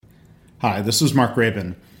Hi, this is Mark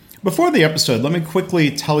Graban. Before the episode, let me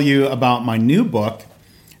quickly tell you about my new book.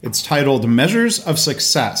 It's titled Measures of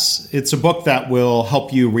Success. It's a book that will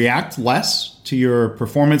help you react less to your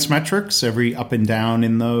performance metrics, every up and down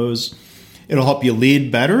in those. It'll help you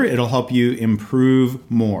lead better. It'll help you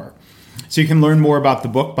improve more. So you can learn more about the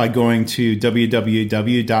book by going to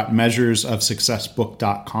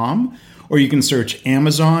www.measuresofsuccessbook.com, or you can search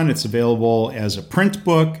Amazon. It's available as a print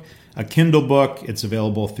book, a Kindle book. It's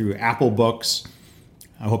available through Apple Books.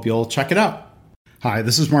 I hope you'll check it out. Hi,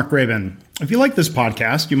 this is Mark Graban. If you like this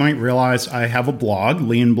podcast, you might realize I have a blog,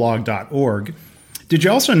 leanblog.org. Did you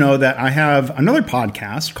also know that I have another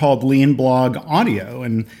podcast called Lean Blog Audio?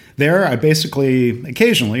 And there I basically,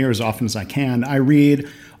 occasionally, or as often as I can, I read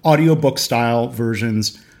audiobook-style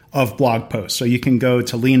versions of blog posts. So you can go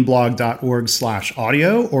to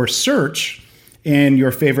leanblog.org/audio or search in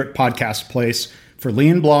your favorite podcast place for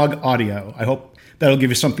Lean Blog Audio. I hope that'll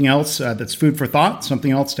give you something else that's food for thought,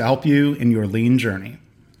 something else to help you in your lean journey.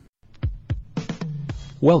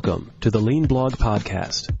 Welcome to the Lean Blog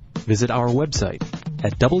Podcast. Visit our website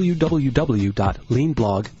at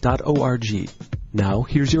www.leanblog.org. Now,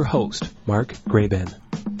 here's your host, Mark Graban.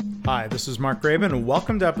 Hi, this is Mark Graban, and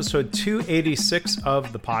welcome to episode 286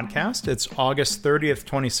 of the podcast. It's August 30th,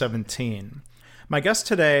 2017. My guest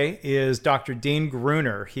today is Dr. Dean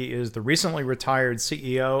Gruner. He is the recently retired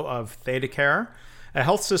CEO of ThedaCare, a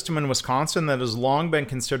health system in Wisconsin that has long been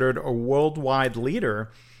considered a worldwide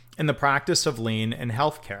leader in the practice of lean in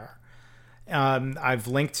healthcare. I've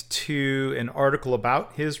linked to an article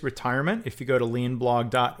about his retirement if you go to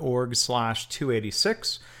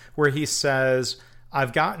leanblog.org/286, where he says,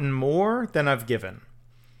 "I've gotten more than I've given."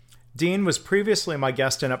 Dean was previously my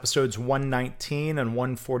guest in episodes 119 and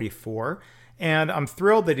 144. And I'm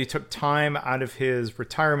thrilled that he took time out of his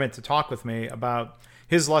retirement to talk with me about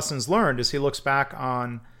his lessons learned as he looks back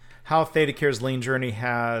on how ThedaCare's lean journey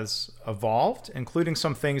has evolved, including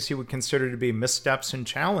some things he would consider to be missteps and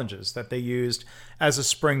challenges that they used as a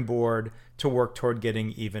springboard to work toward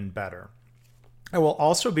getting even better. I will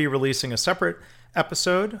also be releasing a separate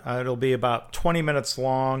episode. It'll be about 20 minutes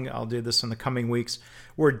long. I'll do this in the coming weeks,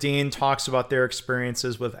 where Dean talks about their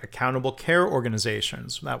experiences with accountable care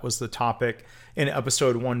organizations. That was the topic in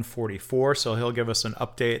episode 144. So he'll give us an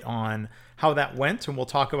update on how that went, and we'll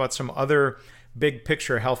talk about some other big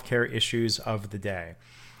picture healthcare issues of the day.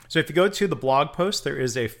 So if you go to the blog post, there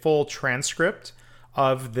is a full transcript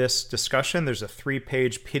of this discussion. There's a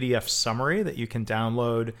 3-page PDF summary that you can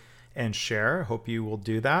download and share. I hope you will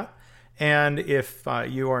do that. And if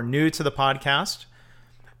you are new to the podcast,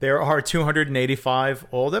 there are 285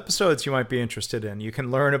 old episodes you might be interested in. You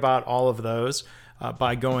can learn about all of those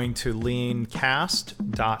by going to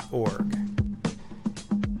leancast.org.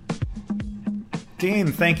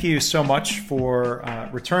 Dean, thank you so much for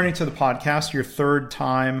returning to the podcast, your third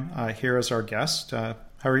time here as our guest. How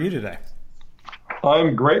are you today?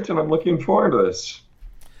 I'm great, and I'm looking forward to this.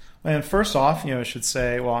 And first off, I should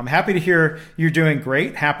say, well, I'm happy to hear you're doing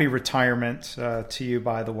great. Happy retirement to you,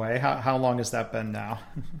 by the way. How long has that been now?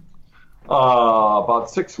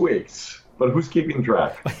 About 6 weeks, but who's keeping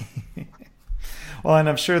track? Well, and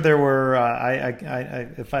I'm sure there were,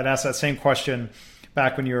 if I'd asked that same question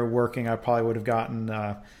back when you were working, I probably would have gotten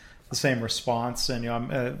the same response. And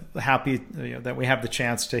I'm happy that we have the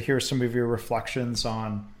chance to hear some of your reflections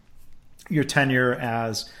on your tenure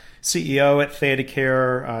as CEO at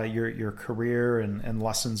ThedaCare, your career and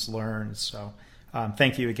lessons learned. So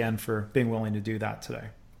thank you again for being willing to do that today.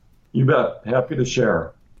 You bet. Happy to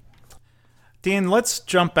share. Dean, let's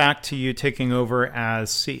jump back to you taking over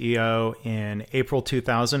as CEO in April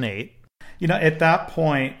 2008. At that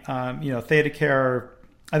point, ThedaCare,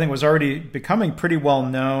 I think, was already becoming pretty well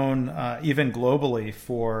known, even globally,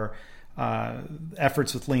 for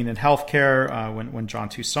efforts with lean in healthcare. When John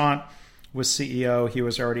Toussaint was CEO, he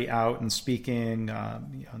was already out and speaking,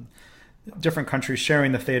 different countries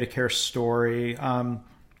sharing the ThedaCare story.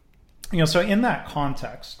 So in that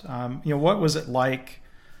context, what was it like,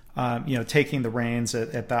 taking the reins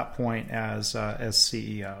at that point as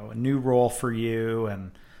CEO, a new role for you,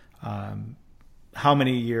 and how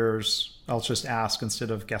many years? I'll just ask instead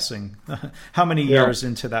of guessing. How many years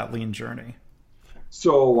into that lean journey?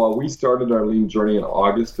 So we started our lean journey in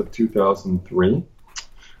August of 2003.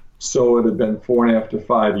 So it had been 4.5 to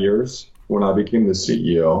 5 years when I became the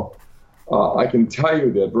CEO. I can tell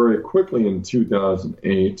you that very quickly in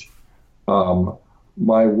 2008,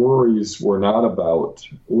 my worries were not about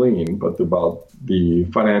lean, but about the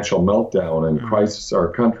financial meltdown and crisis our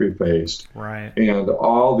country faced, right, and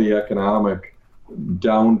all the economic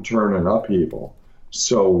downturn and upheaval.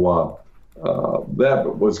 So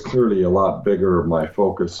that was clearly a lot bigger my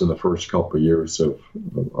focus in the first couple of years of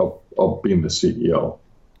being the CEO.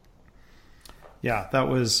 Yeah, that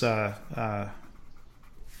was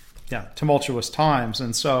tumultuous times,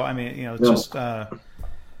 and so I mean, just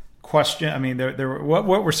question. I mean, there were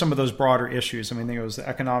what were some of those broader issues? I mean, there was the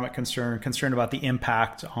economic concern about the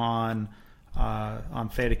impact on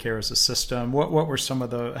ThedaCare as a system. What were some of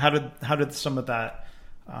the how did some of that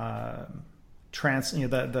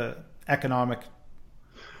the economic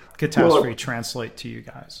catastrophe translate to you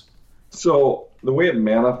guys? So the way it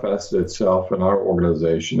manifested itself in our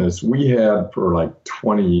organization is we had for like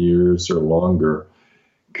 20 years or longer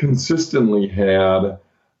consistently had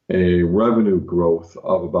a revenue growth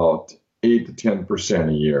of about 8 to 10%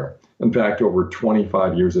 a year. In fact, over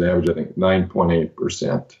 25 years at average, I think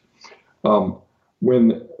 9.8%.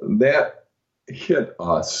 When that hit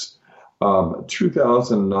us,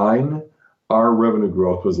 2009, our revenue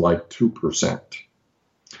growth was like 2%.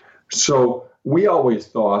 So we always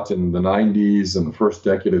thought in the 90s and the first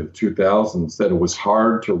decade of the 2000s that it was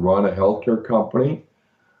hard to run a healthcare company.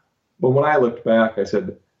 But when I looked back, I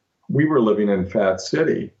said, we were living in Fat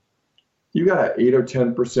City. You got an 8 or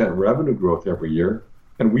 10% revenue growth every year.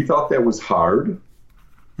 And we thought that was hard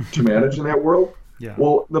to manage in that world. Yeah.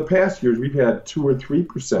 Well, the past years, we've had 2 or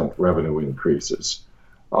 3% revenue increases.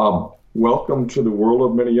 Welcome to the world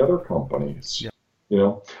of many other companies.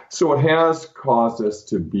 Yeah. So it has caused us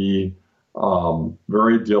to be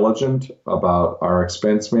very diligent about our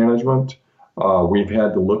expense management. We've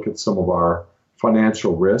had to look at some of our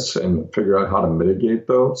financial risks and figure out how to mitigate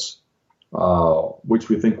those, which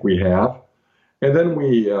we think we have. And then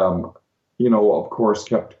we, of course,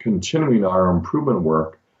 kept continuing our improvement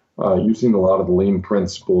work using a lot of the lean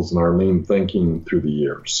principles and our lean thinking through the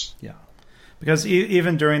years. Yeah. Because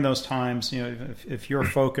even during those times, if your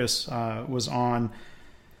focus was on,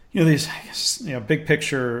 these, big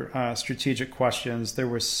picture strategic questions, there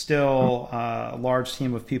was still a large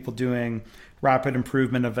team of people doing rapid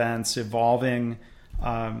improvement events, evolving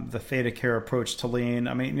the ThedaCare approach to lean.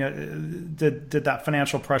 I mean, did that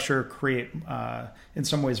financial pressure create, in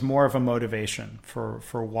some ways, more of a motivation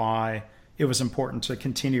for why it was important to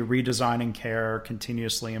continue redesigning care,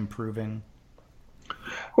 continuously improving?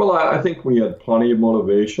 Well, I think we had plenty of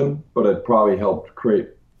motivation, but it probably helped create,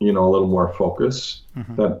 a little more focus.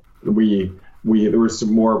 Mm-hmm. That there was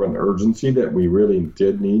some more of an urgency that we really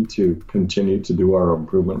did need to continue to do our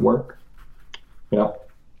improvement work. Yeah.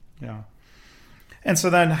 Yeah. And so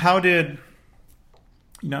then, how did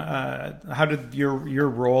your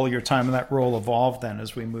role, your time in that role, evolve then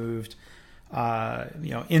as we moved,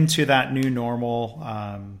 into that new normal?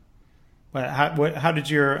 How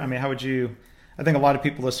would you? I think a lot of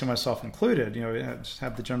people listening, myself included, just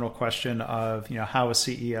have the general question of, how a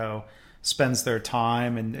CEO spends their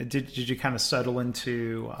time, and did you kind of settle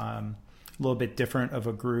into a little bit different of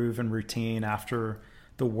a groove and routine after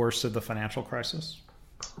the worst of the financial crisis?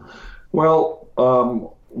 Well,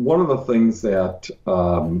 one of the things that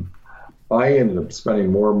I ended up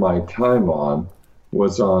spending more of my time on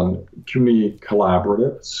was on community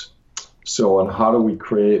collaboratives. So on how do we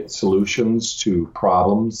create solutions to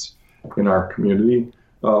problems in our community.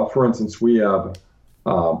 For instance, we have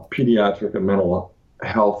pediatric and mental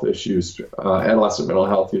health issues. Adolescent mental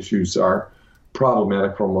health issues are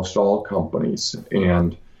problematic for almost all companies.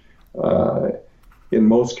 And in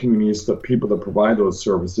most communities, the people that provide those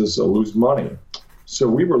services lose money. So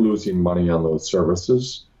we were losing money on those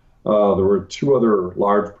services. There were 2 other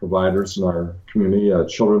large providers in our community,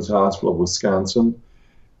 Children's Hospital of Wisconsin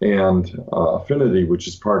and Affinity, which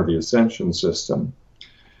is part of the Ascension system.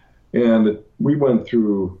 And we went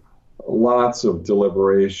through lots of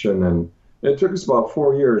deliberation, and it took us about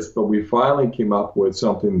 4 years, but we finally came up with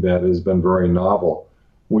something that has been very novel.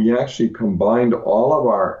 We actually combined all of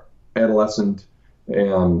our adolescent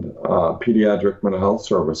and pediatric mental health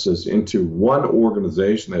services into one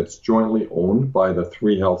organization that's jointly owned by the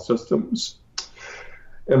 3 health systems.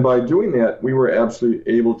 And by doing that, we were absolutely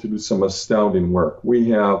able to do some astounding work.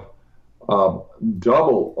 We have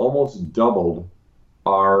almost doubled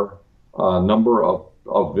our number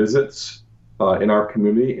of visits in our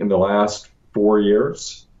community in the last 4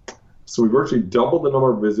 years. So we virtually doubled the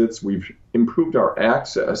number of visits. We've improved our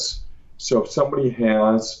access. So if somebody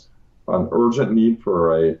has an urgent need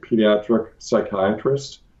for a pediatric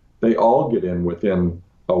psychiatrist, they all get in within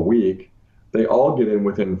a week. They all get in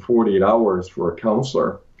within 48 hours for a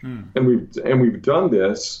counselor. And we've done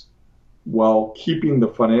this while keeping the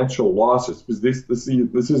financial losses, because this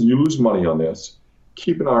is you lose money on this,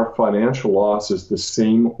 keeping our financial losses the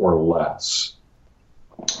same or less.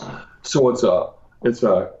 So it's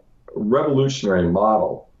a revolutionary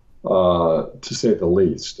model to say the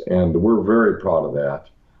least, and we're very proud of that.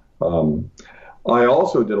 I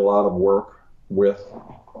also did a lot of work with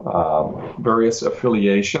various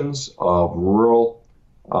affiliations of rural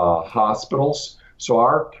hospitals. So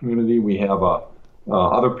our community, we have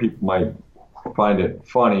other people might find it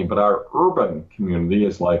funny, but our urban community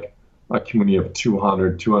is like a community of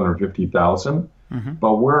 250,000. Mm-hmm.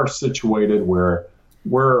 But we're situated where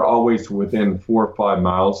we're always within 4 or 5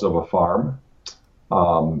 miles of a farm.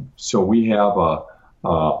 So we have a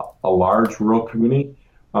large rural community.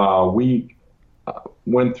 We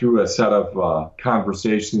went through a set of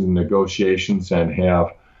conversations and negotiations and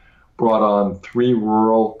have brought on 3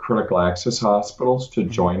 rural critical access hospitals to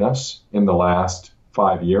join us in the last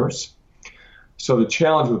 5 years. So the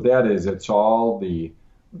challenge with that is it's all the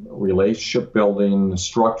relationship building,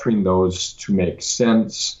 structuring those to make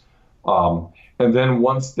sense. And then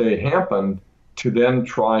once they happen, to then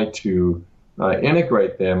try to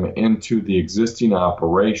integrate them into the existing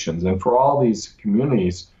operations. And for all these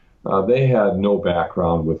communities, they had no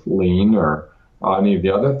background with lean or any of the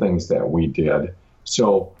other things that we did.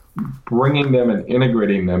 So bringing them and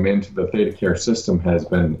integrating them into the ThedaCare system has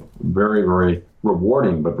been very, very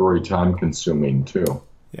rewarding, but very time-consuming too.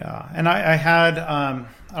 Yeah, and I had an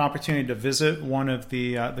opportunity to visit one of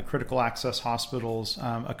the critical access hospitals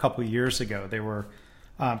a couple of years ago. They were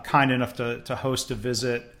kind enough to host a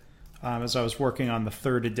visit as I was working on the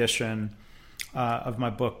 3rd edition of my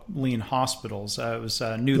book, Lean Hospitals. It was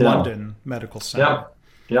New London Medical Center.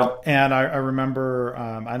 Yeah. And I remember,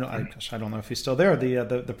 I don't know if he's still there.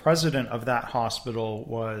 The president of that hospital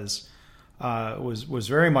was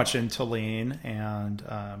very much into lean and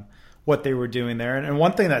what they were doing there. And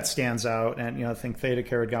one thing that stands out, and I think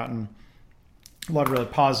ThedaCare had gotten a lot of really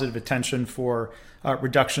positive attention for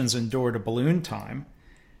reductions in door to balloon time,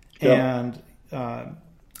 and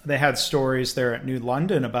they had stories there at New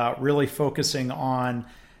London about really focusing on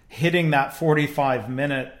hitting that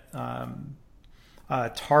 45-minute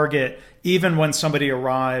target, even when somebody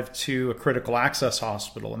arrived to a critical access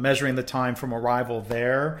hospital, and measuring the time from arrival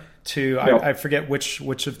there to, I forget which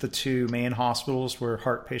of the 2 main hospitals were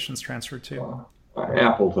heart patients transferred to.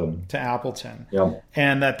 Appleton. To Appleton. Yeah.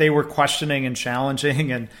 And that they were questioning and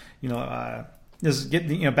challenging, and this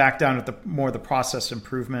get back down at the process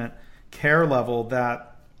improvement care level, that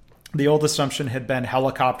the old assumption had been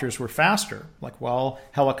helicopters were faster. Like, well,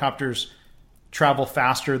 helicopters travel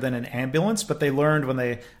faster than an ambulance, but they learned when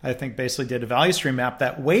they, I think, basically did a value stream map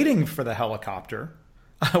that waiting for the helicopter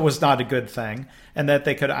was not a good thing, and that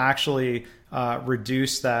they could actually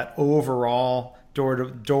reduce that overall door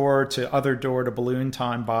to balloon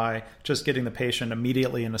time by just getting the patient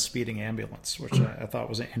immediately in a speeding ambulance, which I thought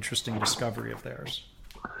was an interesting discovery of theirs.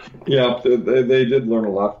 Yeah, they did learn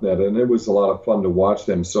a lot from that, and it was a lot of fun to watch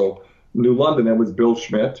them. So New London, that was Bill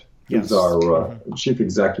Schmidt, who's our chief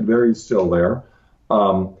executive there. He's still there.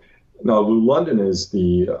 Now, New London is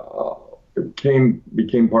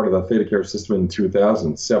became part of the ThedaCare system in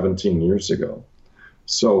 2017 years ago.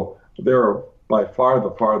 So they're by far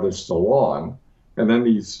the farthest along. And then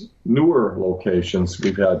these newer locations,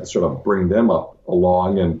 we've had to sort of bring them up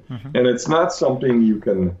along. And it's not something you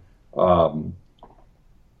can,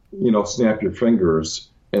 snap your fingers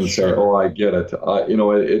and say, oh, I get it.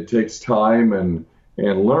 It takes time and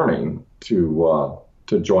learning to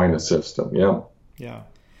join a system. Yeah. Yeah.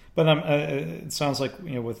 But it sounds like,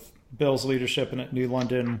 with Bill's leadership and at New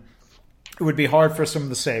London, it would be hard for someone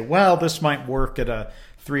to say, well, this might work at a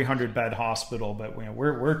 300-bed hospital, but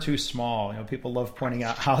we're too small. People love pointing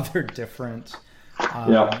out how they're different.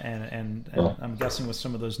 And I'm guessing with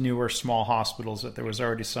some of those newer small hospitals that there was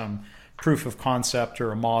already some proof of concept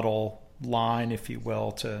or a model line, if you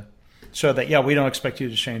will, to show that, we don't expect you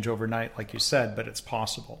to change overnight, like you said, but it's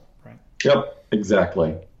possible, right? Yep,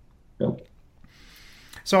 exactly. Yep.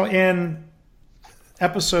 So in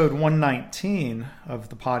episode 119 of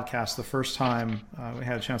the podcast, the first time we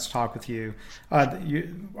had a chance to talk with you,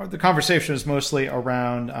 the conversation is mostly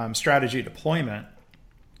around strategy deployment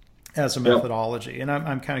as a methodology. And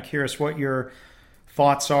I'm kind of curious what your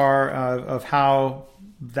thoughts are of how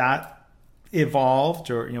that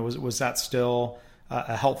evolved, or was that still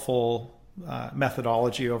a helpful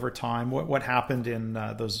methodology over time? What happened in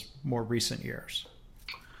those more recent years?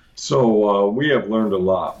 So we have learned a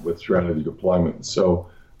lot with strategy deployment. So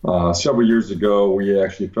several years ago, we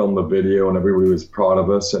actually filmed a video, and everybody was proud of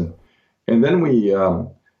us. And then we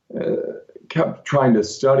kept trying to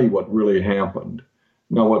study what really happened.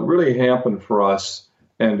 Now, what really happened for us,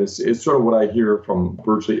 and it's sort of what I hear from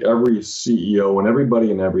virtually every CEO and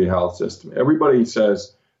everybody in every health system. Everybody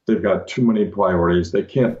says they've got too many priorities. They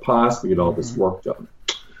can't possibly get all this work done.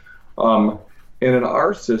 And in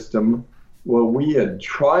our system, what we had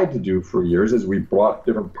tried to do for years is we brought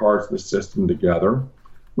different parts of the system together.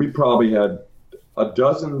 We probably had a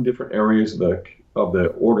dozen different areas of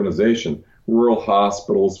the organization, rural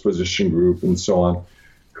hospitals, physician group, and so on,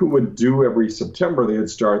 who would do every September, they would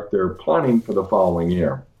start their planning for the following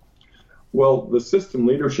year. Well, the system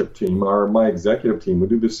leadership team, my executive team, would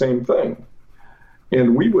do the same thing.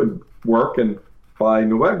 And we would work, and by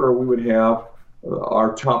November, we would have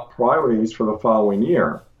our top priorities for the following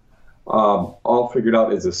year, all figured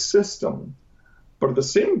out as a system. But at the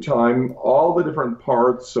same time, all the different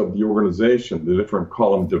parts of the organization, the different,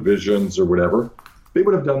 call them divisions or whatever, they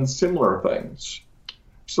would have done similar things.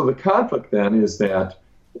 So the conflict then is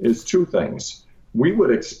two things. We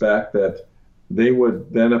would expect that they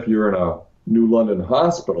would then, if you're in a New London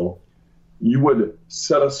hospital, you would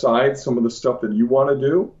set aside some of the stuff that you want to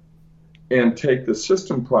do and take the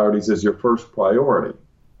system priorities as your first priority.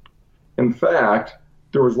 In fact,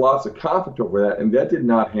 there was lots of conflict over that, and that did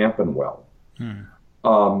not happen well. And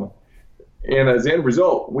as a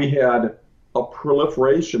result, we had a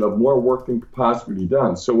proliferation of more work than could possibly be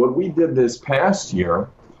done. So what we did this past year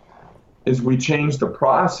is we changed the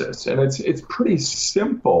process, and it's pretty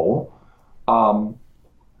simple. But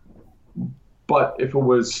if it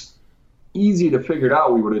was easy to figure it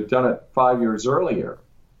out, we would have done it 5 years earlier.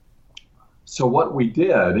 So what we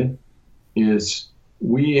did is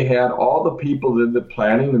we had all the people that did the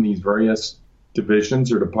planning in these various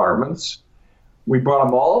divisions or departments. We brought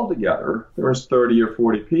them all together. There was 30 or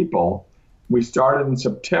 40 people. We started in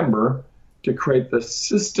September to create the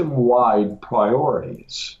system-wide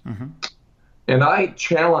priorities. And I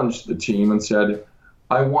challenged the team and said,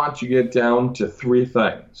 I want you to get down to 3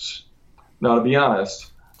 things. Now, to be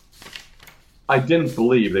honest, I didn't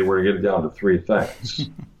believe they were going to get down to 3 things.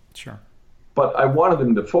 Sure. But I wanted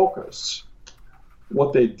them to focus.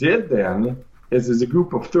 What they did then is, as a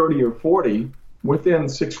group of 30 or 40, within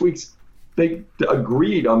 6 weeks, they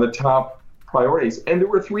agreed on the top priorities. And there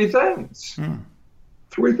were 3 things.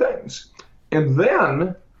 3 things. And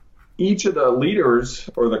then each of the leaders,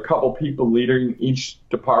 or the couple people leading each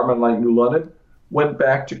department like New London, went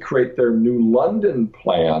back to create their New London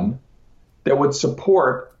plan that would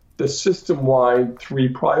support the system-wide 3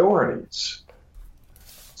 priorities.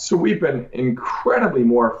 So we've been incredibly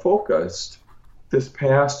more focused this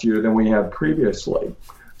past year than we had previously.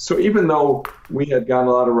 So even though we had gotten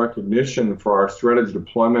a lot of recognition for our strategy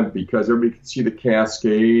deployment because everybody could see the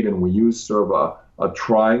cascade and we used sort of a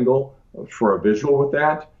triangle for a visual with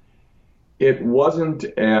that, it wasn't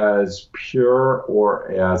as pure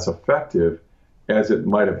or as effective as it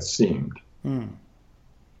might have seemed.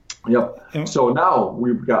 Yep. So now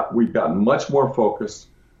we've gotten much more focused.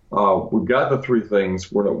 We've got the 3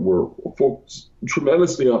 things. We're focused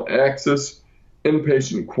tremendously on access,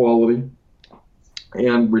 inpatient quality,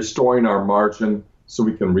 and restoring our margin so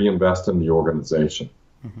we can reinvest in the organization.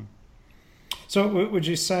 So would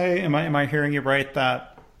you say, am I hearing you right,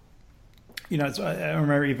 that, I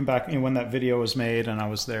remember even back when that video was made and I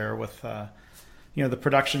was there with, the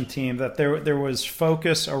production team, that there was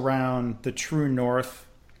focus around the true north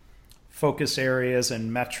focus areas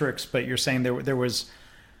and metrics, but you're saying there was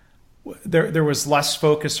less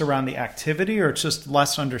focus around the activity, or it's just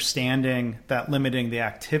less understanding that limiting the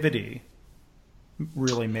activity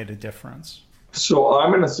really made a difference? So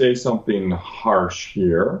I'm going to say something harsh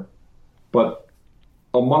here, but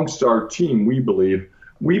amongst our team, we believe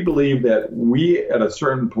that we, at a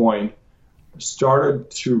certain point,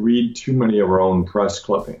 started to read too many of our own press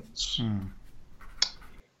clippings.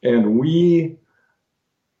 And we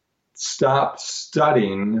stopped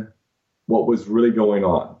studying what was really going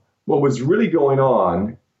on. What was really going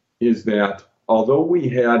on is that although we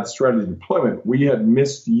had strategy deployment, we had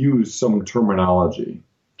misused some terminology.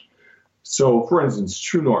 So, for instance,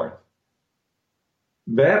 True North.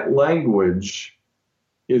 That language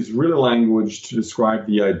is really language to describe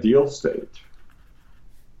the ideal state.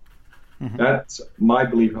 That's my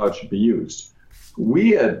belief how it should be used.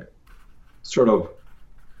 We had sort of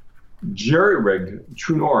jerry-rigged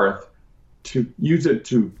True North to use it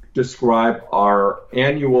to describe our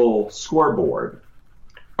annual scoreboard,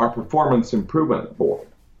 our performance improvement board,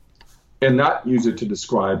 and not use it to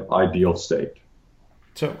describe ideal state.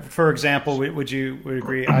 So, for example, would you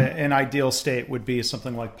agree an ideal state would be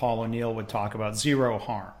something like Paul O'Neill would talk about, 0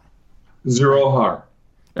 harm? 0 harm.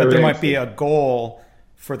 But there might be a goal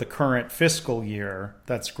for the current fiscal year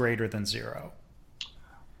that's greater than 0.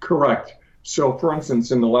 Correct. So, for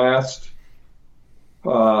instance, in the last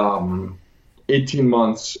 18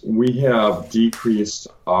 months, we have decreased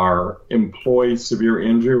our employee severe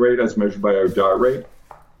injury rate as measured by our DART rate.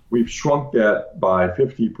 We've shrunk that by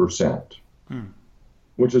 50%.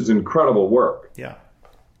 which is incredible work. Yeah.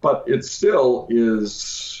 But it still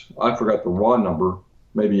is, I forgot the raw number,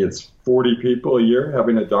 maybe it's 40 people a year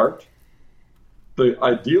having a DART. The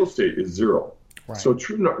ideal state is 0. Right. So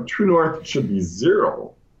true north should be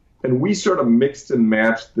 0. And we sort of mixed and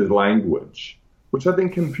matched the language, which I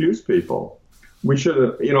think confused people. We should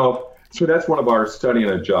have, so that's one of our study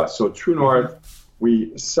and adjust. So true north,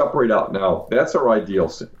 we separate out now. That's our ideal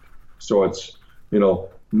state. So it's,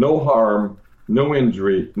 no harm, no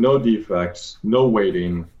injury, no defects, no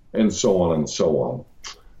waiting, and so on and so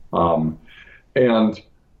on.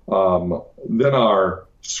 Then our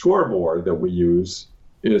scoreboard that we use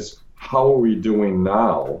is how are we doing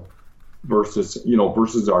now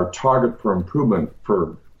versus our target for improvement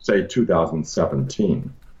for, say,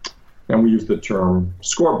 2017. And we use the term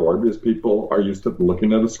scoreboard because people are used to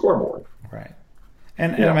looking at a scoreboard. Right.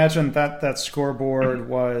 And imagine that scoreboard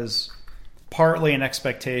was partly an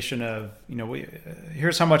expectation of,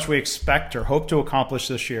 here's how much we expect or hope to accomplish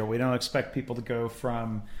this year. We don't expect people to go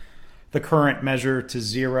from the current measure to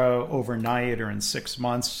 0 overnight or in 6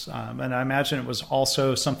 months. And I imagine it was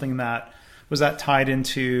also something that was tied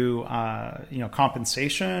into,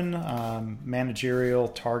 compensation, managerial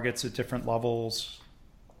targets at different levels.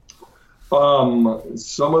 Some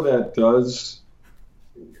of that does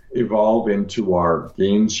evolve into our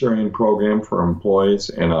gain sharing program for employees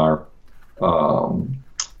and our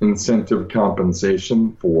incentive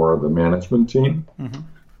compensation for the management team.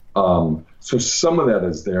 Mm-hmm. So some of that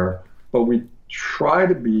is there, but we try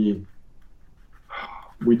to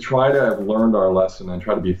have learned our lesson and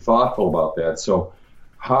try to be thoughtful about that. So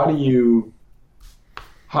how do you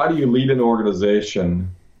lead an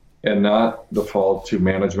organization and not default to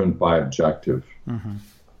management by objective? Mm-hmm.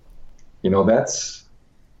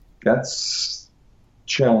 That's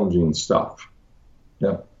challenging stuff.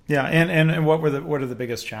 Yeah. Yeah, and what are the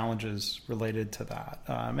biggest challenges related to that?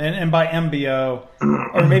 And by MBO,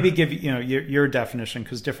 or maybe give your definition,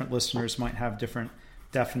 because different listeners might have different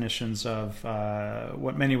definitions of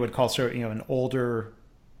what many would call an older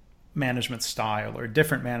management style or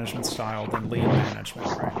different management style than lean management,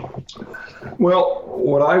 right? Well,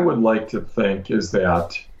 what I would like to think is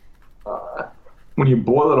that when you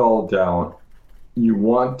boil it all down, you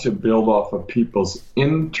want to build off of people's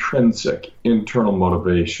intrinsic internal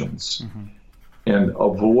motivations, mm-hmm. and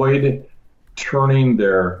avoid turning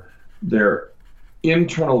their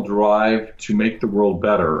internal drive to make the world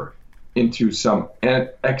better into some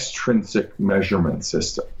extrinsic measurement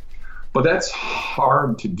system. But that's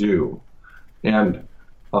hard to do. And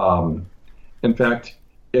in fact,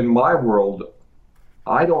 in my world,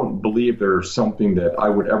 I don't believe there's something that I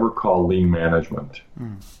would ever call lean management.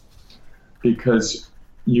 Because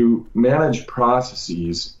you manage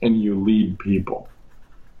processes and you lead people.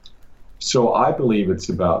 So I believe it's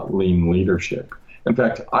about lean leadership. In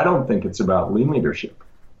fact, I don't think it's about lean leadership.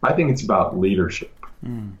 I think it's about leadership.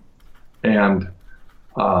 And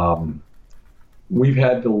we've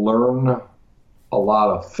had to learn a lot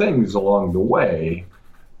of things along the way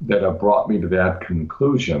that have brought me to that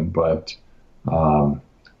conclusion, but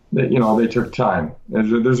they took time.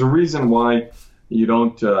 There's a reason why you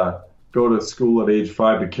don't go to school at age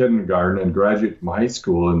 5 to kindergarten and graduate from high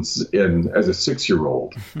school as a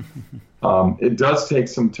 6-year-old. It does take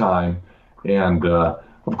some time, and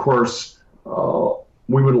of course,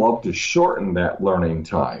 we would love to shorten that learning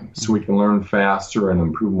time so we can learn faster and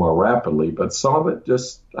improve more rapidly. But some of it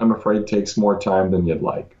just, I'm afraid, takes more time than you'd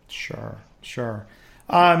like. Sure.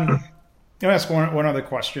 Let me ask one other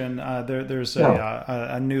question. There's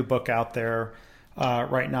a new book out there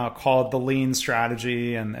right now called The Lean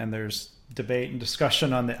Strategy, and there's debate and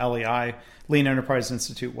discussion on the LEI, Lean Enterprise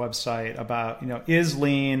Institute website about, is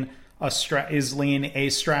lean a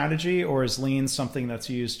strategy, or is lean something that's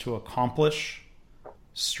used to accomplish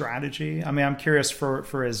strategy? I mean, I'm curious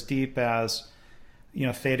for as deep as,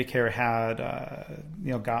 ThedaCare had,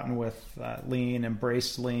 gotten with lean,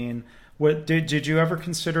 embraced lean. What did you ever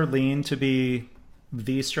consider lean to be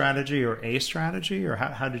the strategy or a strategy, or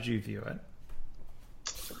how did you view it?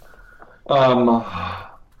 I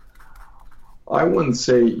wouldn't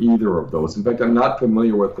say either of those. In fact, I'm not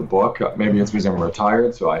familiar with the book. Maybe it's because I'm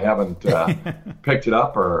retired, so I haven't picked it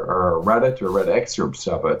up or read it or read excerpts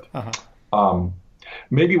of it. Uh-huh.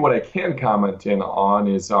 Maybe what I can comment on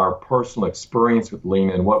is our personal experience with lean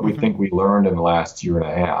and what we think we learned in the last year and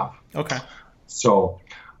a half. Okay. So,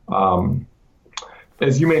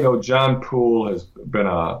 as you may know, John Poole has been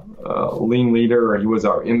a lean leader. He was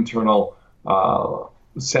our internal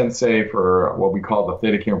sensei for what we call the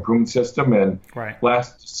ThedaCare improvement system. And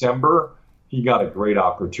last December, he got a great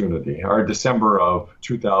opportunity, or December of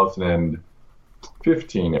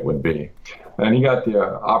 2015 it would be. And he got the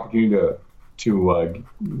opportunity to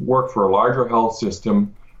work for a larger health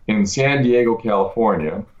system in San Diego,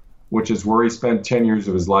 California, which is where he spent 10 years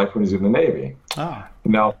of his life when he was in the Navy. Ah.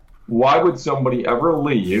 Now, why would somebody ever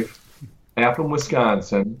leave Appleton,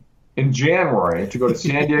 Wisconsin in January to go to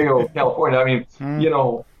San Diego, California? I mean,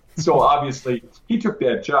 so obviously he took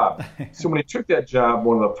that job. So when he took that job,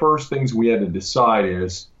 one of the first things we had to decide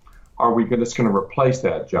is, are we just going to replace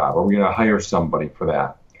that job? Are we going to hire somebody for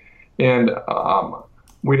that? And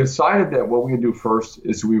we decided that what we would do first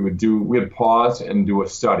is we'd pause and do a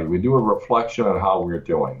study. We'd do a reflection on how we were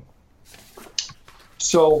doing.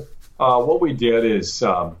 So what we did is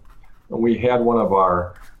we had one of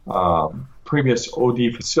our previous OD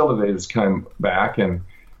facilitators come back, and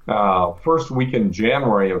first week in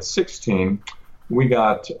January of 16, we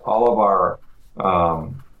got all of our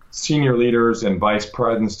senior leaders and vice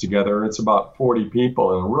presidents together. It's about 40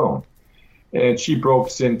 people in a room. And she broke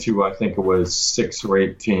us into, I think it was 6 or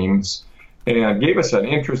 8 teams, and gave us an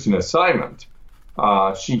interesting assignment.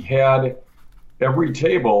 She had every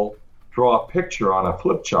table draw a picture on a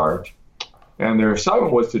flip chart, and their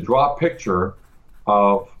assignment was to draw a picture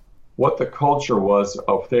of what the culture was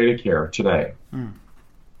of ThedaCare today.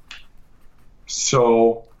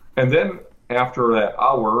 So, and then after that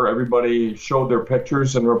hour, everybody showed their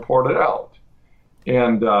pictures and reported out.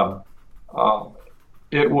 And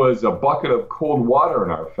it was a bucket of cold water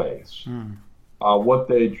in our face. What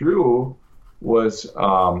they drew was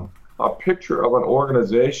a picture of an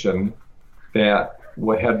organization that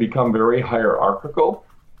had become very hierarchical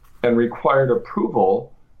and required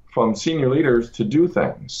approval from senior leaders to do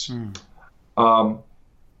things.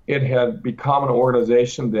 It had become an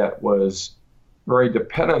organization that was very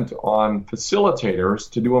dependent on facilitators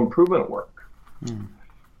to do improvement work.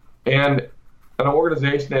 And an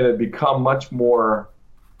organization that had become much more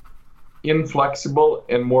inflexible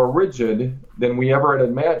and more rigid than we ever had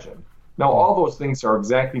imagined. Now, all those things are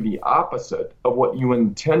exactly the opposite of what you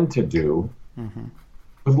intend to do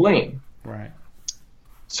with Lean. Right.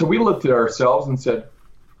 So we looked at ourselves and said,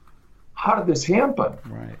 how did this happen?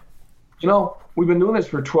 Right. We've been doing this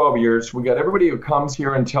for 12 years. We got everybody who comes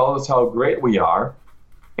here and tells us how great we are.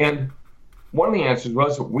 And one of the answers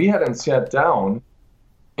was we hadn't sat down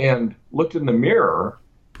and looked in the mirror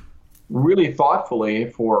really thoughtfully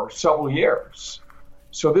for several years.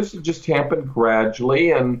 So this has just happened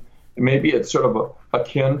gradually, and maybe it's sort of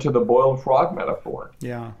akin to the boiled frog metaphor.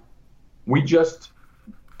 Yeah. We just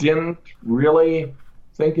didn't really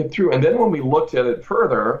think it through. And then when we looked at it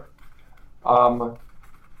further,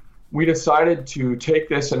 we decided to take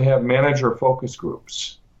this and have manager focus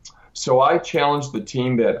groups. So I challenged the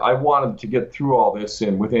team that I wanted to get through all this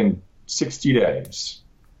within 60 days.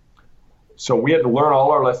 So we had to learn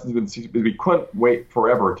all our lessons within 60 days. We couldn't wait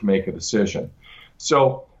forever to make a decision.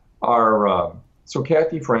 So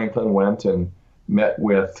Kathy Franklin went and met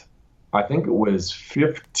with, I think it was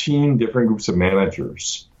 15 different groups of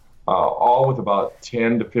managers, all with about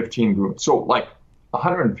 10 to 15 groups. So like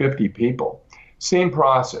 150 people. Same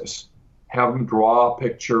process. Have them draw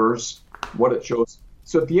pictures, what it shows.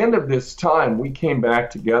 So at the end of this time, we came back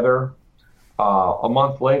together a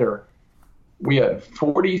month later. We had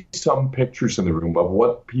 40-some pictures in the room of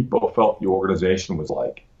what people felt the organization was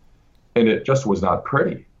like. And it just was not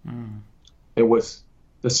pretty. It was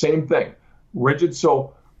the same thing, rigid.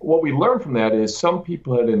 So what we learned from that is some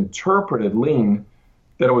people had interpreted Lean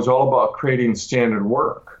that it was all about creating standard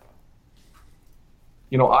work.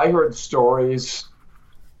 I heard stories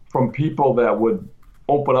from people that would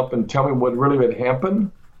open up and tell me what really had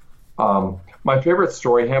happened. My favorite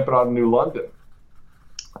story happened out in New London.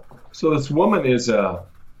 So this woman is a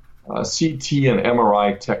CT and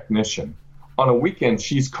MRI technician. On a weekend,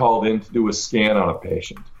 she's called in to do a scan on a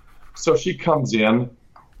patient. So she comes in,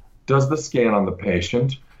 does the scan on the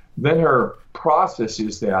patient. Then her process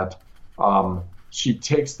is that she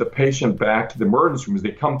takes the patient back to the emergency room. As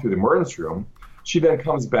they come through the emergency room, she then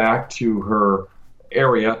comes back to her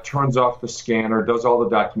area, turns off the scanner, does all the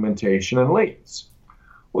documentation, and leaves.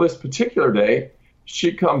 Well, this particular day,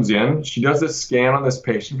 she comes in, she does this scan on this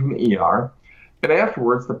patient from the ER, and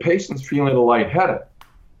afterwards, the patient's feeling a little lightheaded.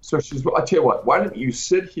 So she says, well, I'll tell you what, why don't you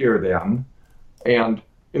sit here then, and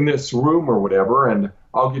in this room or whatever, and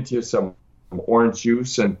I'll get you some orange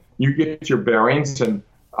juice, and you get your bearings, and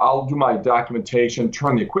I'll do my documentation,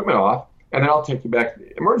 turn the equipment off, and then I'll take you back to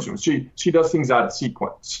the emergency room. She does things out of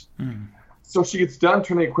sequence. So she gets done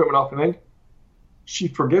turning the equipment off, and then she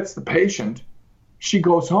forgets the patient. She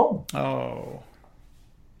goes home. Oh.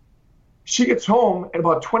 She gets home, and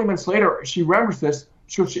about 20 minutes later, she remembers this.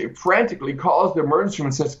 So she frantically calls the emergency room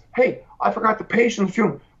and says, hey, I forgot the patient's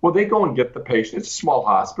room. Well, they go and get the patient. It's a small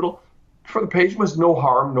hospital. for the patient was no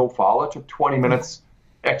harm, no foul. It took 20 minutes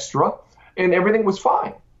extra, and everything was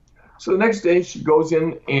fine. So the next day she goes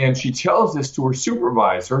in and she tells this to her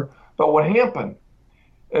supervisor about what happened.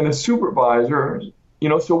 And the supervisor,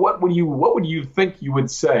 so what would you think you would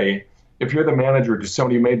say if you're the manager to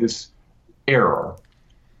somebody who made this error?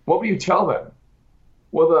 What would you tell them?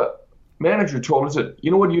 Well, the manager told us that, you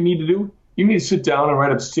know what you need to do? You need to sit down and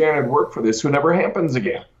write up standard work for this so it never happens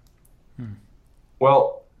again.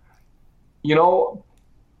 Well,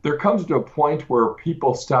 there comes to a point where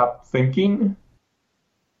people stop thinking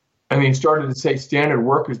and they started to say standard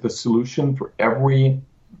work is the solution for everything,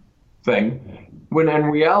 when in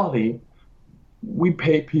reality, we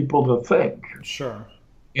pay people to think. Sure.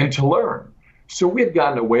 And to learn. So we had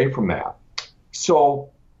gotten away from that. So,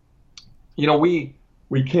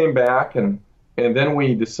 we came back and then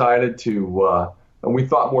we decided to, and we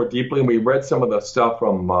thought more deeply, and we read some of the stuff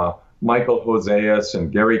from Michael Hoseas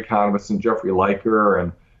and Gary Convis and Jeffrey Liker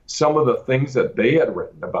and some of the things that they had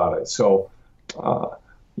written about it. So,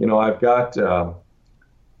 I've got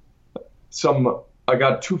I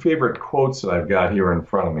got two favorite quotes that I've got here in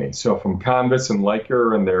front of me. So from Convis and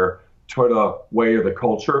Liker and their Toyota way of the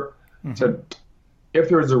culture, said, if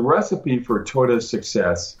there is a recipe for Toyota's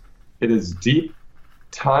success, it is deep,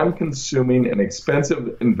 time-consuming, and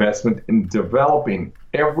expensive investment in developing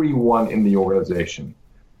everyone in the organization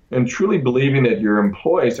and truly believing that your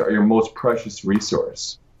employees are your most precious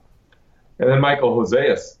resource. And then Michael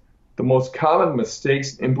Hoseas, the most common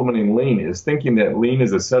mistakes in implementing Lean is thinking that Lean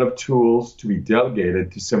is a set of tools to be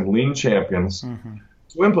delegated to some Lean champions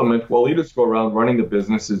to implement while leaders go around running the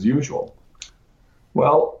business as usual.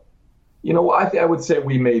 Well, I would say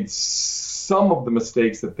we made some of the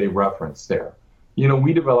mistakes that they referenced there.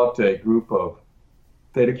 We developed a group of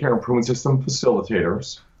ThedaCare improvement system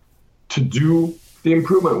facilitators to do the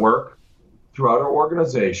improvement work throughout our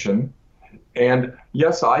organization. And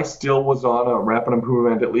yes, I still was on a rapid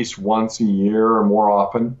improvement at least once a year or more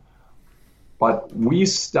often, but we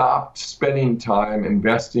stopped spending time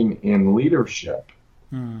investing in leadership.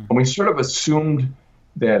 And we sort of assumed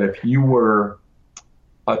that if you were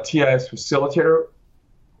a TIS facilitator,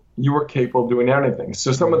 you were capable of doing anything.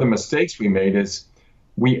 So some of the mistakes we made is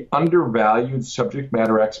we undervalued subject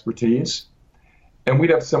matter expertise, and we'd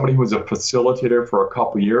have somebody who was a facilitator for a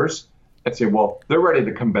couple of years and say, well, they're ready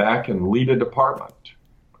to come back and lead a department.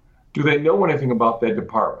 Do they know anything about that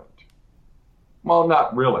department? Well,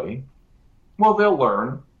 not really. Well, they'll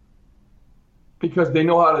learn because they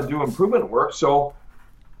know how to do improvement work. So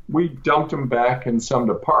we dumped them back in some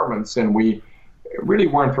departments, and we really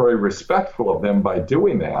weren't very respectful of them by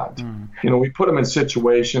doing that. We put them in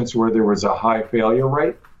situations where there was a high failure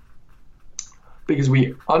rate because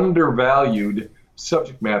we undervalued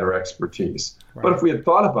subject matter expertise. Right. But if we had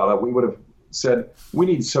thought about it, we would have said, we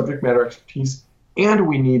need subject matter expertise, and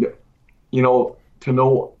we need, to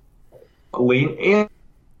know Lean, and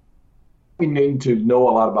we need to know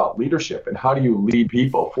a lot about leadership and how do you lead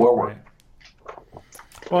people forward.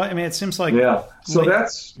 Right. Well, it seems like... Yeah, so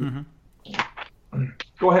that's...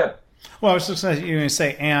 Go ahead. Well, I was just going to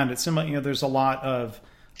say, and it seemed like, there's a lot of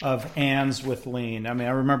ands with Lean. I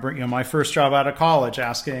remember, my first job out of college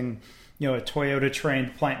asking, a Toyota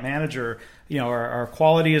trained plant manager, our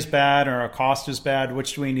quality is bad or our cost is bad.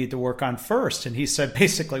 Which do we need to work on first? And he said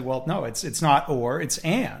basically, well, no, it's not or, it's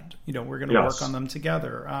and. We're going to work on them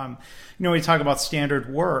together. When you talk about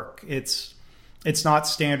standard work, it's not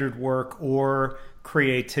standard work or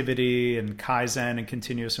creativity and Kaizen and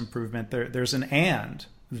continuous improvement. There's an and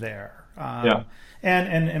there.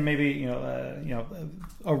 And maybe a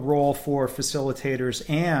role for facilitators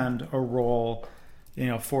and a role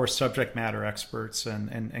for subject matter experts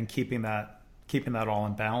and keeping that all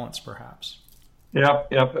in balance, perhaps.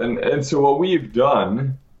 Yep. And so what we've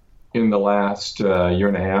done in the last year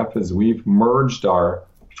and a half is we've merged our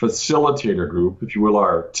facilitator group, if you will,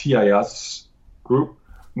 our TIS group,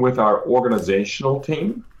 with our organizational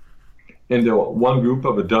team into one group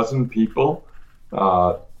of a dozen people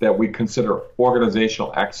that we consider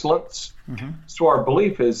organizational excellence. So our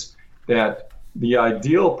belief is that the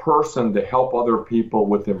ideal person to help other people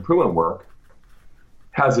with improvement work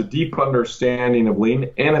has a deep understanding of Lean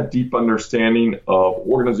and a deep understanding of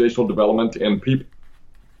organizational development and people.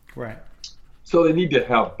 Right. So they need to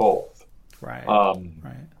have both. Right.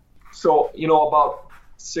 So, about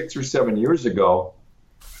 6 or 7 years ago,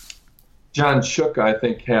 John Shook, I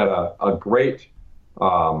think, had a great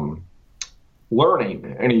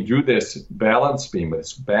learning, and he drew this balance beam,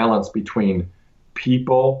 this balance between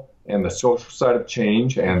people and the social side of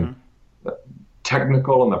change and the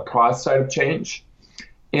technical and the process side of change.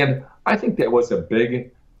 And I think that was a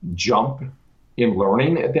big jump in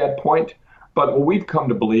learning at that point. But what we've come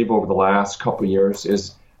to believe over the last couple of years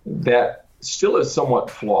is that still is somewhat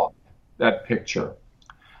flawed, that picture.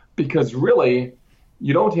 Because really,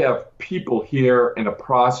 you don't have people here and a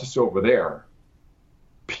process over there.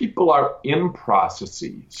 People are in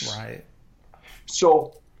processes. Right.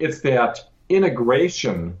 So it's that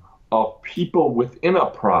integration of people within a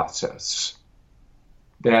process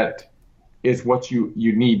that is what you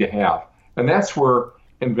need to have. And that's where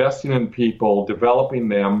investing in people, developing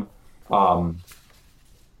them, and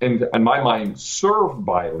in my mind, served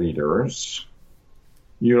by leaders,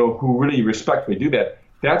 who really respectfully do that.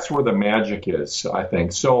 That's where the magic is, I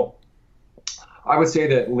think. So I would say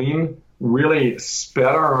that Lean really sped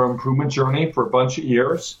our improvement journey for a bunch of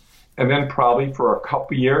years. And then probably for a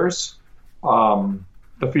couple of years,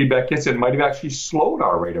 the feedback is it might have actually slowed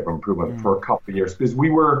our rate of improvement for a couple of years because we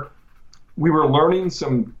were learning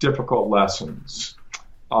some difficult lessons.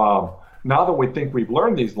 Now that we think we've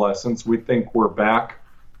learned these lessons, we think we're back,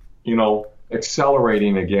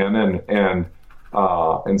 accelerating again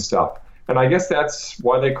and stuff. And I guess that's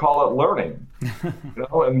why they call it learning,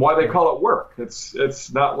 and why they call it work.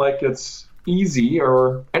 It's not like it's easy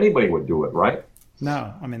or anybody would do it, right?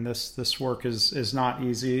 No, I mean, this work is not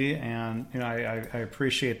easy, and I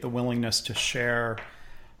appreciate the willingness to share,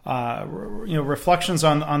 reflections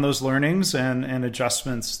on those learnings and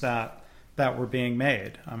adjustments that were being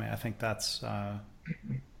made. I mean, I think that's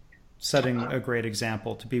setting a great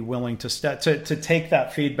example to be willing to take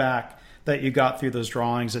that feedback that you got through those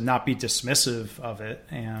drawings and not be dismissive of it,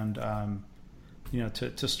 and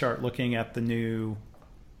to start looking at the new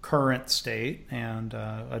current state and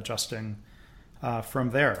adjusting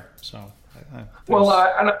from there. So,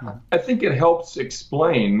 I think it helps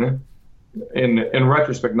explain, in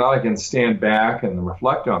retrospect. Now I can stand back and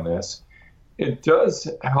reflect on this. It does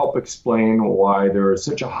help explain why there is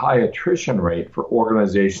such a high attrition rate for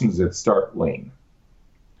organizations that start Lean.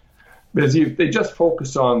 Because if they just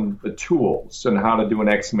focus on the tools and how to do an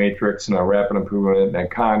X matrix and a rapid improvement and a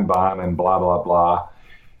Kanban and blah, blah, blah,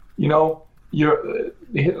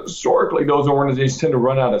 historically those organizations tend to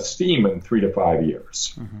run out of steam in 3 to 5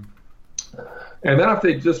 years. Mm-hmm. And then if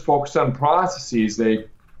they just focus on processes, they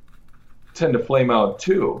tend to flame out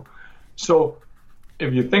too. So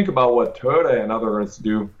if you think about what Toyota and other organizations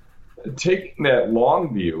do, taking that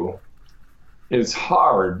long view is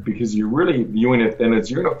hard because you're really viewing it then as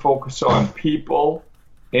you're going to focus on people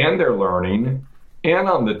and their learning and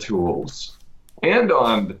on the tools and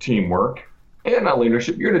on the teamwork and on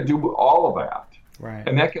leadership. You're going to do all of that. Right.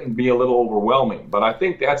 And that can be a little overwhelming. But I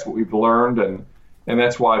think that's what we've learned, and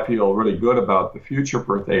that's why I feel really good about the future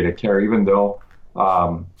for ThedaCare, even though,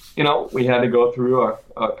 we had to go through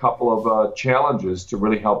a couple of challenges to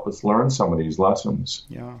really help us learn some of these lessons.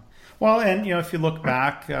 Yeah. Well, and, if you look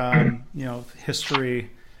back, history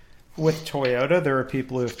with Toyota, there are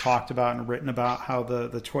people who have talked about and written about how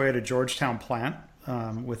the Toyota Georgetown plant,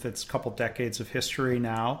 with its couple decades of history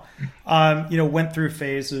now, went through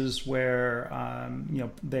phases where,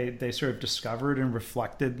 they sort of discovered and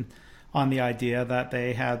reflected on the idea that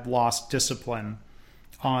they had lost discipline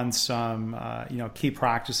on some, key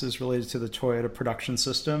practices related to the Toyota production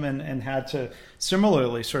system and had to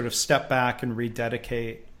similarly sort of step back and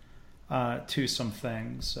rededicate to some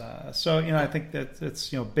things. So, I think that it's,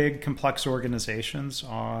 big, complex organizations,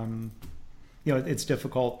 it's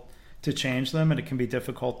difficult to change them, and it can be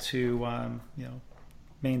difficult to,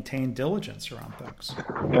 maintain diligence around things.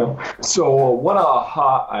 Yeah. So one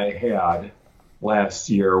aha I had last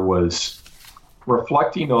year was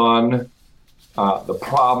reflecting on the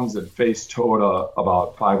problems that faced Toyota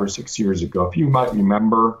about 5 or 6 years ago. If you might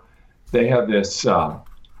remember, they had this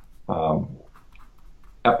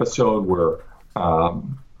episode where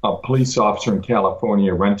a police officer in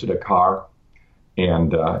California rented a car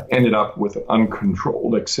and ended up with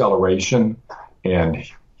uncontrolled acceleration, and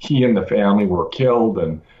he and the family were killed,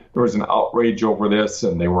 and there was an outrage over this,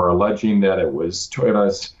 and they were alleging that it was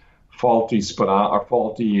Toyota's faulty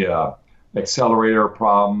accelerator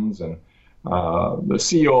problems, and the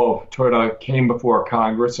CEO of Toyota came before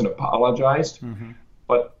Congress and apologized. Mm-hmm.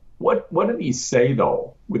 But what did he say,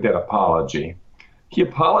 though, with that apology? He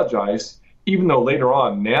apologized, even though later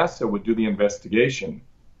on NASA would do the investigation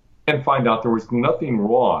and find out there was nothing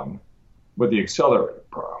wrong with the accelerator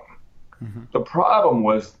problem. Mm-hmm. The problem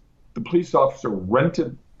was the police officer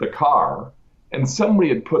rented the car and somebody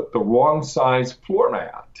had put the wrong size floor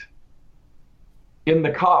mat in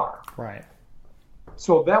the car. Right.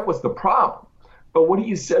 So that was the problem. But what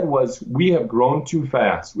he said was, we have grown too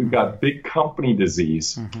fast. We've got big company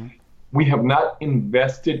disease. Mm-hmm. We have not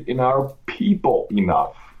invested in our people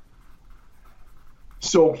enough.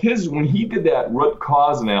 So when he did that root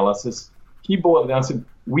cause analysis, he boiled it down and said,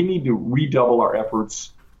 we need to redouble our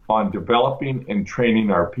efforts on developing and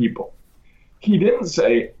training our people. He didn't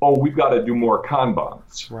say, oh, we've got to do more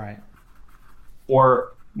Kanbans. Right.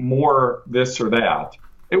 Or more this or that.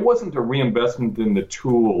 It wasn't a reinvestment in the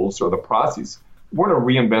tools or the process. We're going to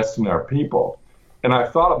reinvest in our people. And I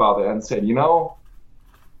thought about that and said,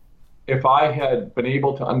 if I had been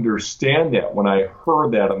able to understand that when I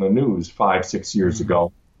heard that on the news 5-6 years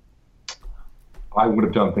ago, I would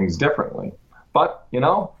have done things differently. But,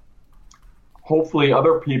 hopefully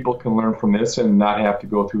other people can learn from this and not have to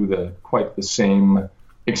go through quite the same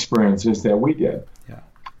experiences that we did. Yeah.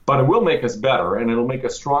 But it will make us better, and it'll make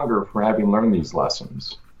us stronger for having learned these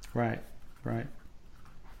lessons. Right.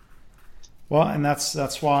 Well, and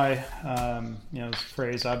that's why this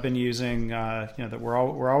phrase I've been using, that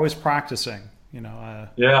we're always practicing.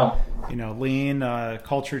 Lean,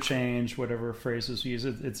 culture change, whatever phrases we use.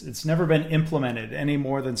 It's never been implemented any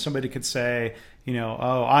more than somebody could say,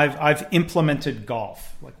 I've implemented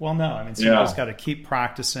golf. Like, well, no. I mean, somebody's got to keep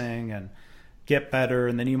practicing and get better,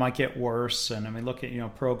 and then you might get worse. And I mean, look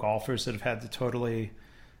at pro golfers that have had to totally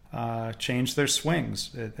change their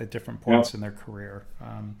swings at different points in their career.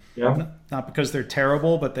 Not because they're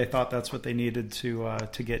terrible, but they thought that's what they needed to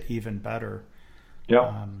get even better.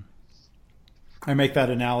 Yeah. I make that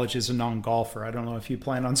analogy as a non-golfer. I don't know if you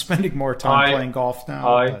plan on spending more time playing golf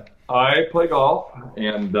now. I play golf,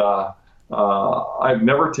 and I've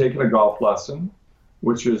never taken a golf lesson,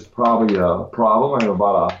 which is probably a problem. I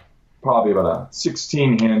have probably about a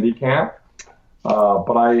 16 handicap,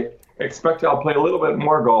 but I expect I'll play a little bit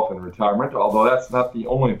more golf in retirement, although that's not the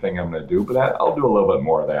only thing I'm going to do, but I'll do a little bit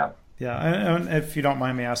more of that. Yeah, and if you don't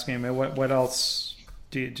mind me asking, what else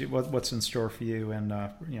what's in store for you in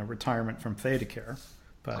retirement from ThedaCare?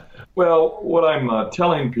 Well, what I'm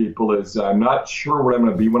telling people is I'm not sure what I'm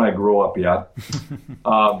going to be when I grow up yet.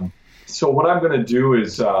 So what I'm going to do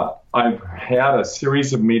is I've had a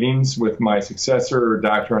series of meetings with my successor,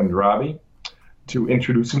 Dr. Andrabi, to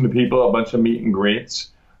introduce him to people, a bunch of meet and greets.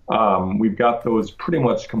 We've got those pretty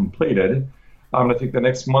much completed. I'm going to take the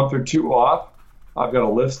next month or two off. I've got a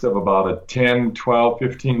list of about 10, 12,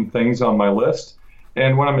 15 things on my list.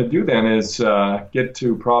 And what I'm going to do then is get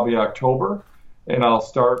to probably October, and I'll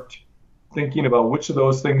start thinking about which of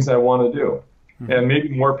those things I want to do. Mm-hmm. And maybe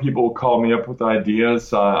more people will call me up with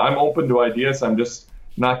ideas. I'm open to ideas. I'm just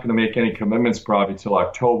not going to make any commitments probably till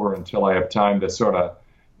October, until I have time to sort of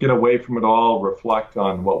get away from it all, reflect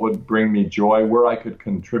on what would bring me joy, where I could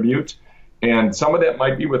contribute. And some of that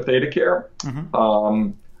might be with ThedaCare.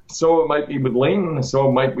 Mm-hmm. So it might be with Lean. So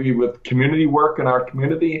it might be with community work in our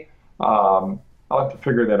community. I'll have to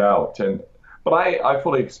figure that out. But I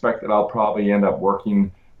fully expect that I'll probably end up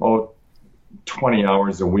working 20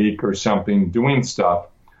 hours a week or something doing stuff.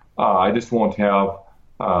 I just won't have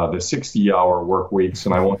the 60-hour work weeks,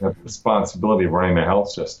 and I won't have the responsibility of running the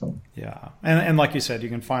health system. Yeah. And like you said, you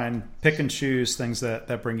can pick and choose things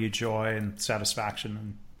that bring you joy and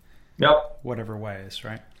satisfaction in whatever ways,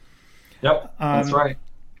 right? Yep, that's right.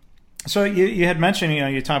 So you had mentioned,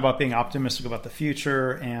 you talk about being optimistic about the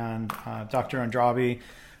future, and Dr. Andrabi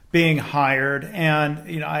being hired. And,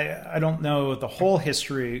 I don't know the whole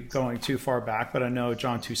history going too far back, but I know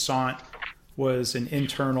John Toussaint was an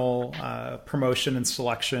internal promotion and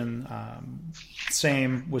selection.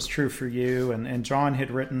 Same was true for you. And John had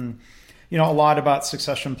written, a lot about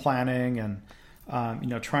succession planning and,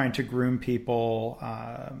 trying to groom people.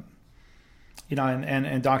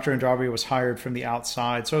 And Dr. Andrabi was hired from the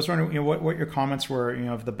outside. So I was wondering, what your comments were,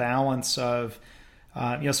 of the balance of,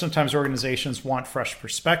 sometimes organizations want fresh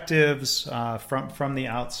perspectives from the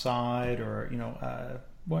outside, or,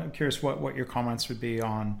 I'm curious what your comments would be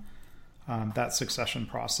on that succession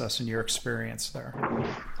process and your experience there.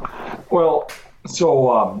 Well,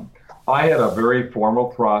 so I had a very formal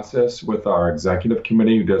process with our executive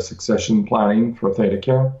committee who does succession planning for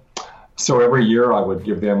ThedaCare. So every year I would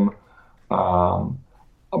give them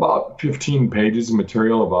about 15 pages of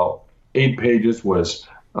material. About 8 pages was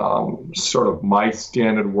sort of my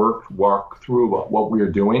standard walk through about what we were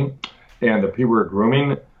doing and the people we were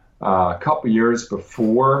grooming. A couple of years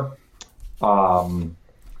before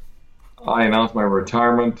I announced my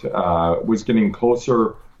retirement, was getting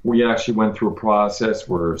closer. We actually went through a process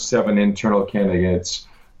where 7 internal candidates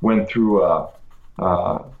went through a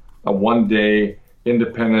one-day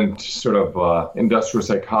independent sort of industrial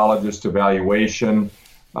psychologist evaluation,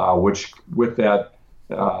 which with that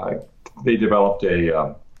they developed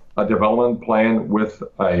a development plan with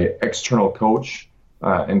an external coach,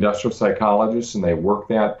 industrial psychologist, and they worked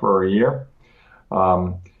that for a year.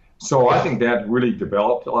 So I think that really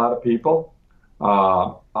developed a lot of people.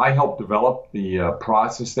 I helped develop the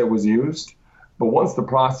process that was used. But once the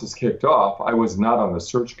process kicked off, I was not on the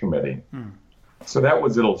search committee. So that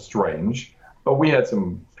was a little strange. But we had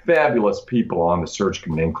some fabulous people on the search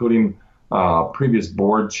committee, including previous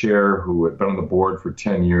board chair who had been on the board for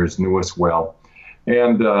 10 years, knew us well.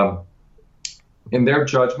 And in their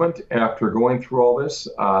judgment, after going through all this,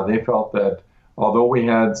 they felt that although we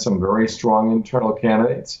had some very strong internal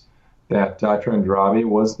candidates, that Dr. Andrabi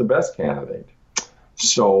was the best candidate.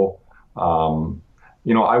 So,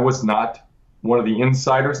 I was not one of the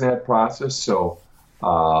insiders in that process, so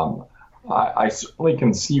I certainly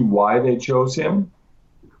can see why they chose him.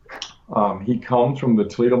 He comes from the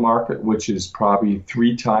Toledo market, which is probably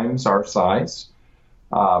 3 times our size.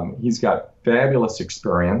 He's got fabulous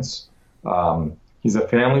experience. He's a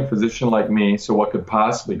family physician like me, so what could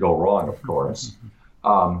possibly go wrong, of course.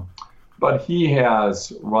 But he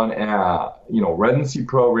has run, residency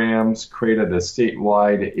programs, created a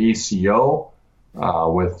statewide ACO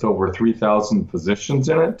with over 3,000 physicians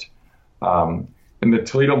in it. In the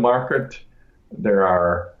Toledo market, there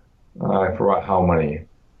are, I forgot how many,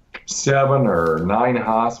 7 or 9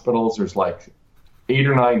 hospitals. There's like 8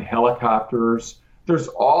 or 9 helicopters.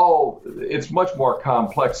 It's much more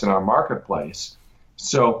complex in our marketplace.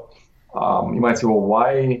 So you might say, well,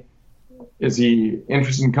 why is he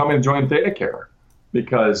interested in coming to join ThedaCare?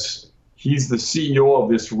 Because he's the CEO of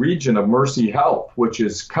this region of Mercy Health, which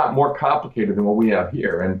is more complicated than what we have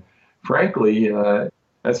here. And frankly,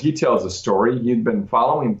 as he tells the story, he'd been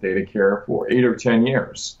following ThedaCare for 8 or 10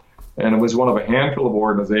 years. And it was one of a handful of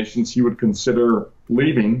organizations he would consider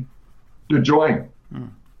leaving to join.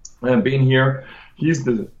 And being here, he's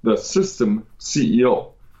the system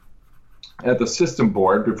CEO at the system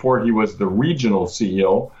board before he was the regional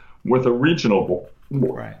CEO with a regional board.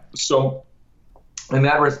 Right. So in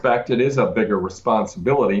that respect, it is a bigger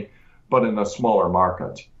responsibility, but in a smaller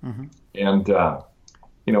market. And,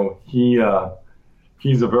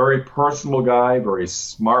 he's a very personal guy, very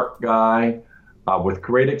smart guy with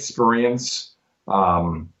great experience.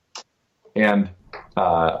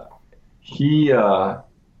 He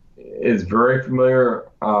is very familiar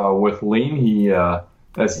with Lean.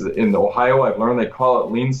 As in Ohio, I've learned they call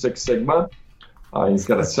it Lean Six Sigma. He's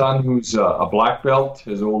got a son who's a black belt,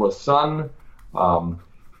 his oldest son.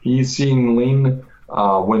 He's seen Lean,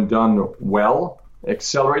 when done well,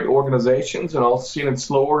 accelerate organizations, and also seen it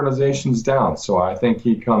slow organizations down. So I think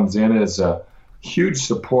he comes in as a huge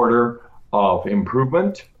supporter of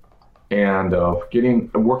improvement and of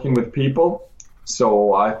working with people.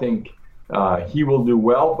 So I think he will do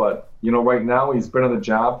well. But right now he's been on the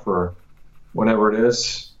job for whatever it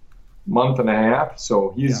is, month and a half.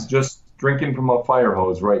 So he's just drinking from a fire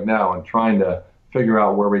hose right now and trying to figure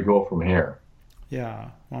out where we go from here. Yeah,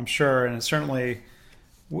 well, I'm sure, and certainly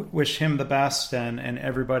wish him the best and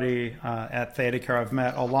everybody at ThedaCare. I've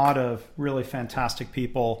met a lot of really fantastic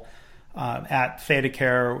people at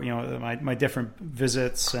ThedaCare. My different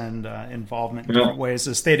visits and involvement in different ways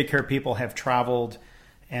as ThedaCare people have traveled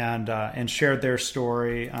and shared their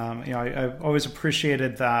story. I've always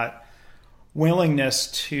appreciated that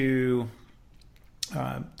willingness to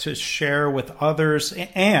share with others,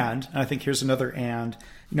 and I think here's another and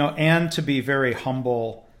to be very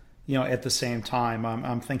humble, at the same time.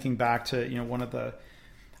 I'm thinking back to one of the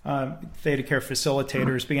ThedaCare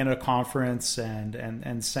facilitators being at a conference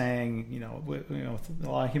and saying, with a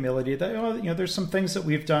lot of humility that there's some things that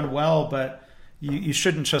we've done well, but you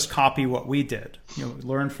shouldn't just copy what we did.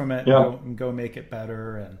 Learn from it and go make it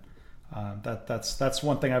better. And that's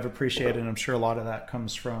one thing I've appreciated, and I'm sure a lot of that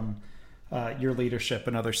comes from your leadership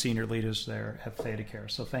and other senior leaders there at ThedaCare.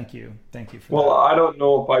 So thank you for that. Well, I don't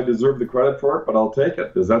know if I deserve the credit for it, but I'll take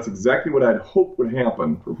it, because that's exactly what I'd hope would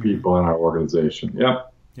happen for people in our organization. Yeah.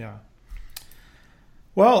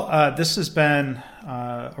 Well, this has been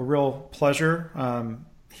a real pleasure.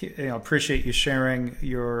 Appreciate you sharing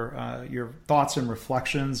your thoughts and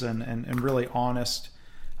reflections and really honest,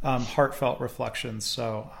 heartfelt reflections.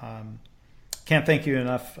 So can't thank you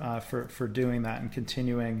enough for doing that and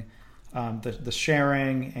continuing the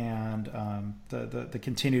sharing and the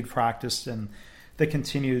continued practice and the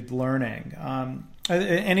continued learning.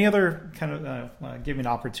 Any other kind of giving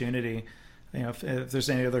opportunity, if there's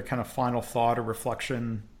any other kind of final thought or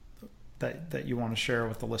reflection that you want to share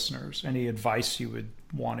with the listeners, any advice you would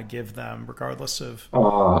want to give them regardless of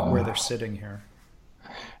where they're sitting here?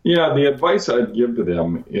 Yeah, the advice I'd give to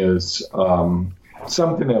them is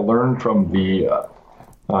something I learned from the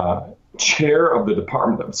chair of the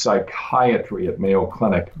Department of Psychiatry at Mayo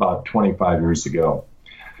Clinic about 25 years ago.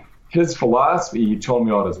 His philosophy, he told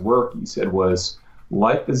me about his work, he said, was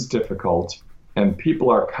life is difficult and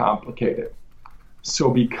people are complicated.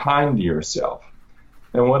 So be kind to yourself.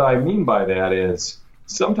 And what I mean by that is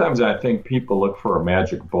sometimes I think people look for a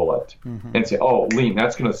magic bullet and say, oh, lean,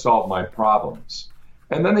 that's going to solve my problems.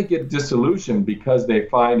 And then they get disillusioned because they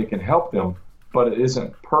find it can help them, but it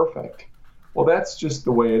isn't perfect. Well, that's just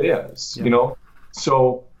the way it is, you know?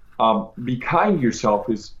 So be kind to yourself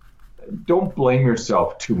is don't blame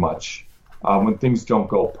yourself too much when things don't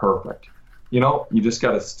go perfect. You know, you just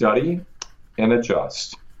got to study and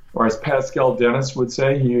adjust. Or as Pascal Dennis would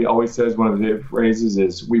say, he always says one of his phrases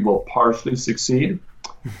is, we will partially succeed.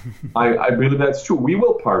 I believe that's true. We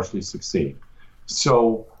will partially succeed.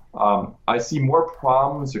 So I see more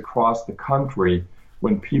problems across the country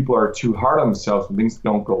when people are too hard on themselves, when things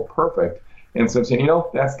don't go perfect. And so I'm saying, you know,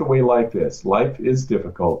 that's the way life is. Life is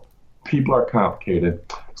difficult. People are complicated.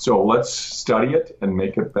 So let's study it and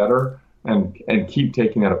make it better and keep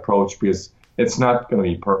taking that approach, because it's not going to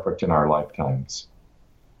be perfect in our lifetimes.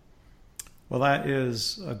 Well, that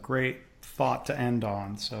is a great thought to end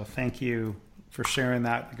on. So thank you for sharing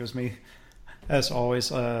that. It gives me, as always,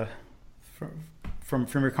 from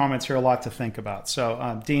your comments here, a lot to think about.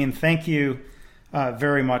 So Dean, thank you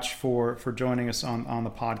very much for joining us on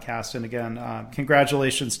the podcast. And again,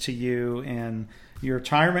 congratulations to you in your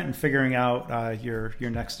retirement and figuring out your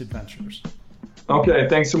next adventures. Okay,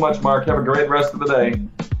 thanks so much, Mark. Have a great rest of the day.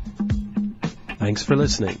 Thanks for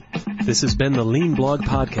listening. This has been the Lean Blog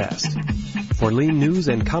Podcast. For lean news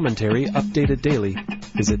and commentary updated daily,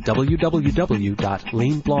 visit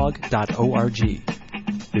www.leanblog.org.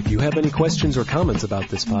 If you have any questions or comments about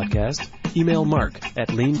this podcast, email Mark at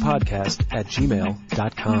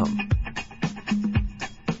leanpodcast@gmail.com.